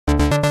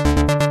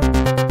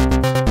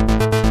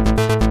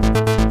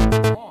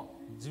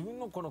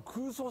この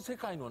空想世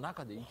界の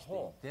中で生きてい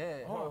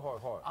て、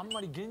あんま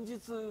り現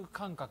実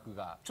感覚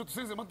が。ちょっと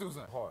先生待ってく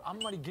ださい。あ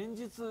んまり現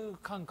実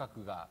感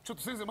覚が。ちょっ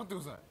と先生待っ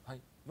てください。は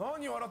い。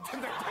何笑って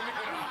んだよ、てめえ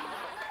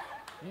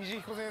ら。虹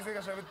彦先生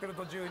が喋ってる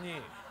途中に。ね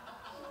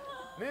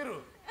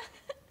る。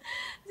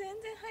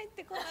全然入っ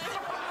てこない。容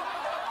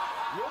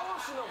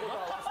姿のこと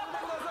は忘れ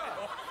てくださ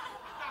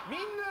い。みん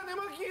な寝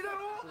巻きだ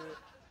ろ。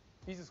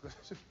いいですか、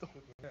ちょっと。こ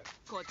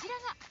ちら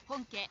が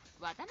本家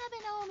渡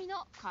辺直美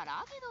の唐揚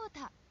げの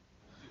歌。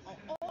唐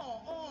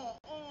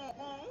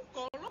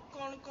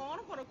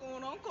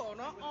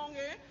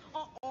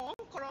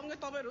揚げ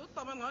食べる？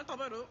食べない？食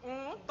べる？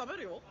食べ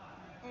るよ。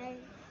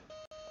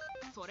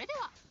それで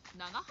は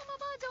長浜バ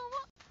ージョ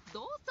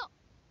ンをどうぞ。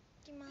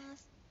いきま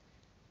す。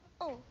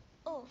おう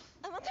おう、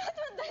あ、待って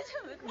大丈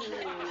夫？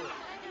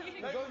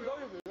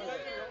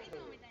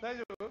大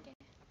丈夫？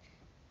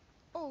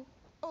おう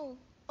おう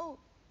おう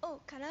お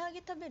う、唐揚げ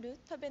食べる？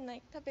食べな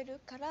い？食べる？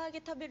唐揚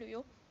げ食べる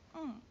よ。う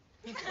ん。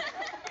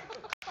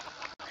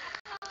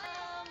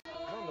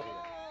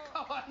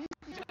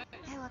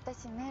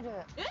私ねる。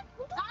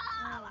本当？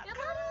ああ、で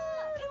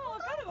もわ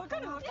か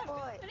る。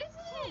嬉し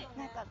い。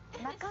なんか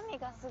中身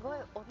がすごい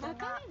大人。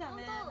中身だ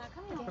ね。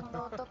言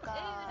動とか。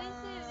嬉し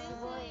い。す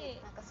ごい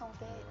なんか尊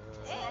敬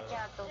しなき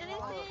ゃと思う。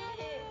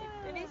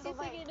嬉しす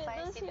ぎる。ど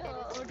う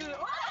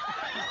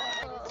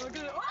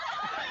しよう。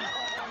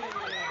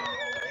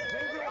全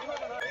然大人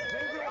じ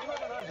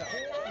ゃないじゃん。行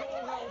動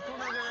が大人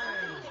じゃな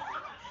い。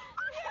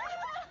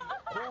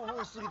興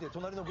奮しすぎて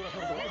隣のグラス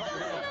のところ。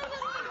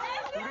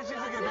嬉しす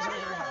ぎる。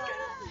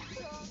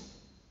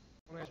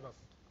お願いします。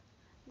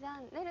じゃあ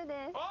ねる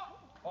です。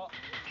長浜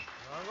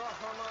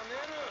ね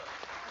る。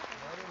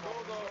ど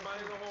うぞ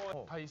前の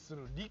方へ。対す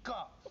る理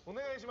科お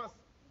願いします。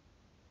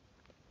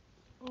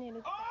ね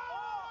る。ここ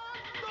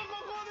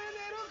で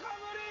ねるか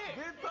ぶり。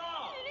出た。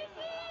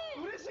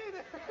嬉しいね。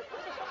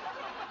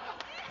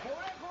こ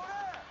れ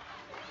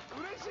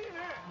嬉しいね。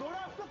ド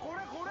ラフトこ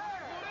れ。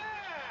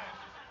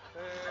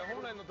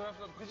本来のドラフ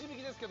トはくじ引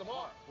きですけど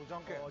も、じゃ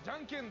ん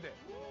けんで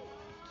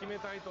決め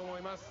たいと思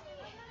います。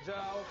じゃ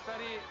あお二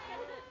人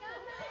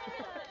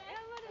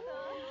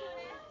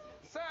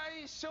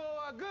最初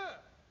はグ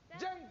ー、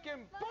じゃんけ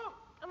んポン。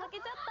負け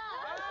ちゃっ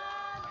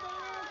た。という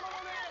こ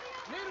とで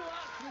ねるは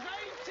菅井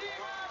チー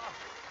ム。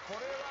こ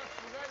れは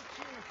菅井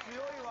チーム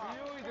強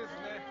いです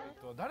ね。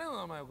誰の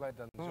名前を書い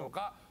たんでしょう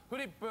か。フ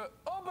リップオー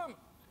プン。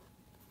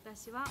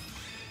私は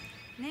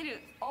ね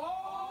る。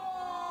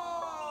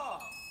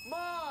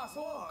まあ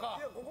そうか。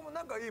いや、ここも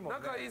仲いいもんね。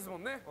仲いいですも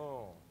んね。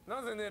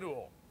なぜねる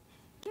を。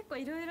結構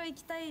いろいろ行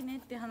きたいね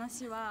って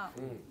話は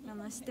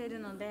してる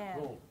ので、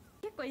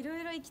結構いろ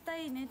いろ行きた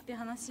いねって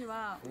話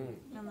は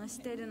し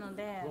てるの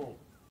で、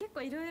結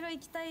構いろいろ行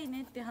きたい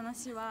ねって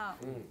話は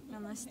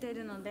して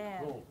るの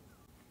で、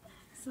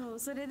そう、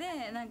それ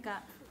でなん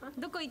かなん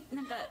か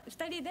2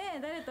人で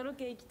誰とロ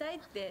ケ行きたいっ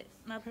て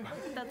なっ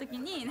た時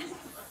に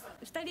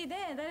2人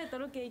で誰と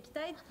ロケ行き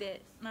たいっ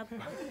てなっ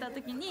た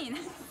時に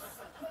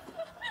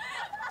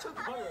ちょっと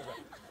待ってくださ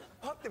い。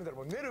パッて見たら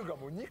もうねるが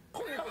もうニッコ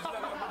ニコしなが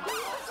ら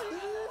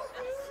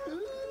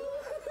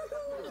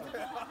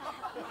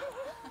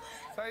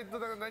斉藤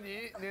さん何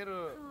ね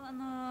る。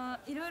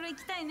いろいろ行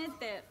きたいねっ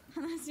て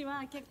話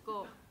は結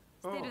構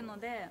してるの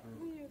で、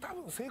多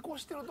分成功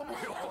してると思うよ。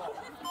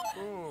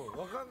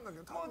分かんない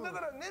けど、もうだ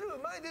からねる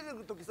前出てく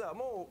る時さ、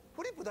もう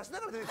フリップ出しな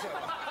がら出てきちゃうよ。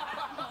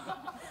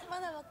ま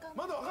だわかんない。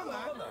まだ分かんない。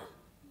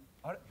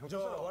あれ、ひょっと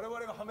したら我々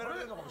がはめら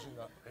れるのかもしれ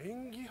ない。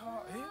演技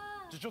派。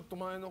じゃあちょっと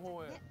前の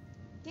方へ。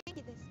元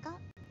気ですか？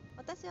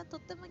私はと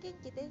っても元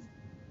気です。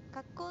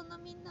学校の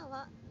みんな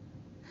はあ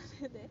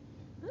れ？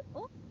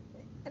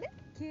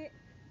欅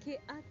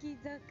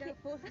坂46。ちょっ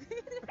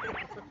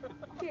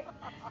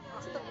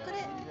とこれ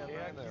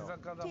欅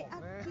坂だもんね。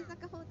欅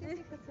坂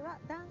46は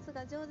ダンス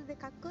が上手で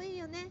かっこいい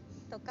よね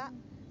とか、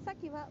さっ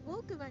きはウォ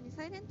ークマンに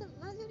サイレント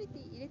マジョリテ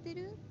ィ入れて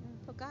る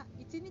とか、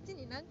一日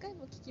に何回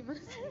も聞きま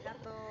す。ありが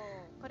とう。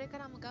これか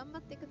らも頑張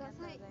ってくだ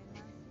さい。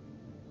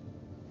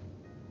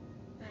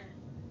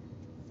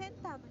セン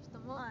ターの人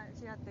も、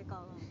平手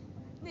か。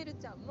ねる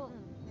ちゃんも、ね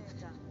る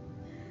ちゃん。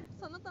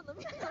その他の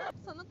皆さん、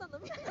その他の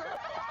皆さん。なる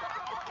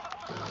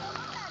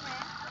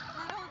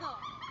ほど。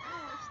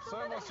そ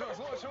れもしょ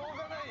う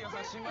がないよ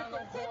さ、島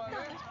の子は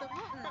ね。センターの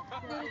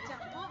人も、ねるち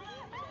ゃんも、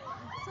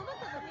その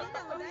他のみん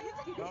なも大好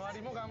きです。周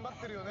りも頑張っ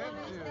てるよねっ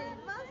ていう。して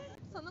います。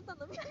その他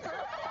の皆さん。な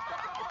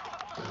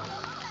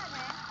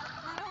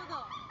るほ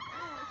ど。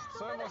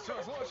それもしょ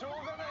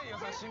うがないよ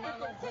さ、島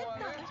の子は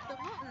ね。センター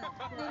の人も、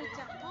ねる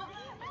ちゃんも、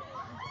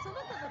その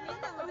他のみ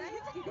んなも大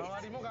好きです。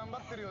周りも頑張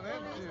ってるよね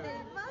っていう。して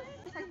います。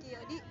さっき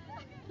より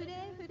フ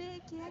レーフ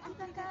レー欅坂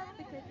っ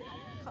てくれて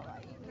可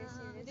愛いな。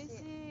嬉し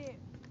い。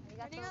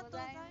ありがとうご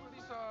ざいます。リ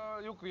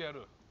サよくや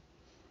る。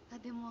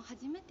でも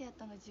初めてやっ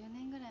たの10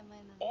年ぐらい前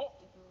なんですけ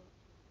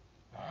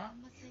ど、あ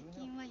んま最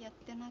近はやっ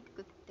てな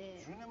くて。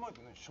10年前っ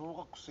てね、小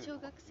学生ぐ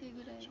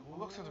らい。小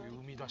学生の時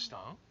生み出した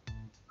ん？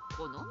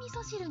この味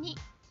噌汁に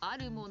あ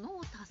るもの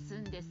を足す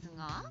んです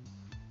が、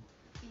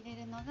入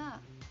れるの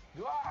が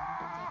う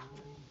わ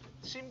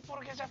ー、シンプ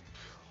ルケチャッ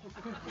プ。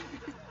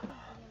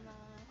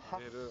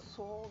発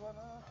想が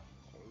な。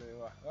これ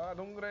は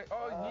どんぐらい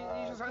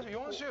？2週3週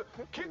4週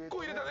結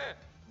構入れたね。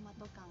トマ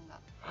ト感が。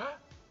ま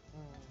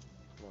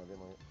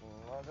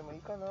あでもいい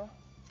かな。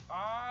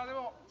で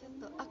もちょっ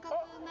と赤く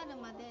なる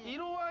まで。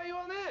色合い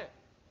はね、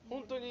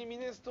本当にミ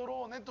ネスト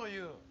ローネとい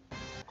う。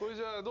これ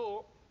じゃあど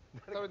う？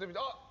食べてみて。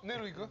ネ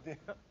ルいく？ネ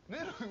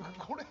ル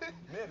これ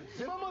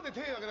今まで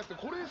手挙げなくて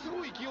これす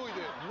ごい勢いで。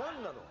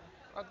何なの？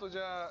あとじ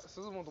ゃあ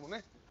鈴本も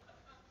ね。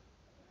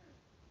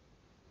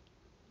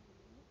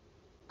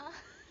わ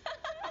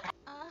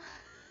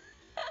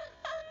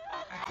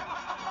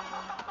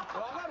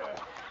かる？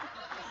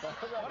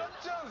笑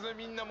っちゃうんですね、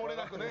みんな漏れ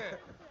なくね。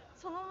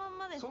そのまん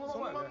まです。その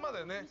まんまだ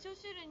よね。味噌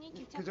汁にケ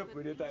チケチャッ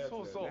プ入れたやつだ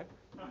よね。そ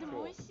うで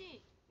も美味し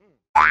い。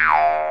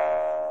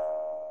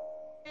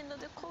の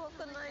で怖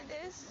くない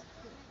です。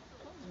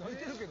泣い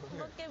てるけど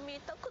ね。負け見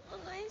たこと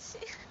ないし。い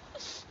い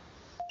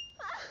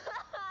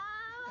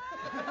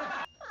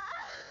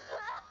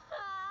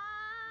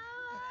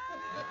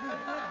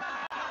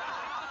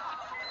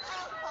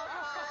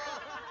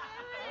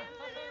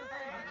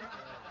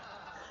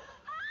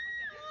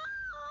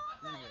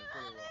ねこ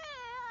れ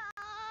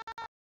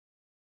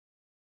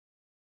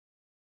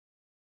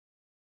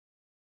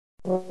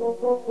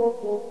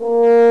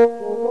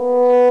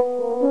は。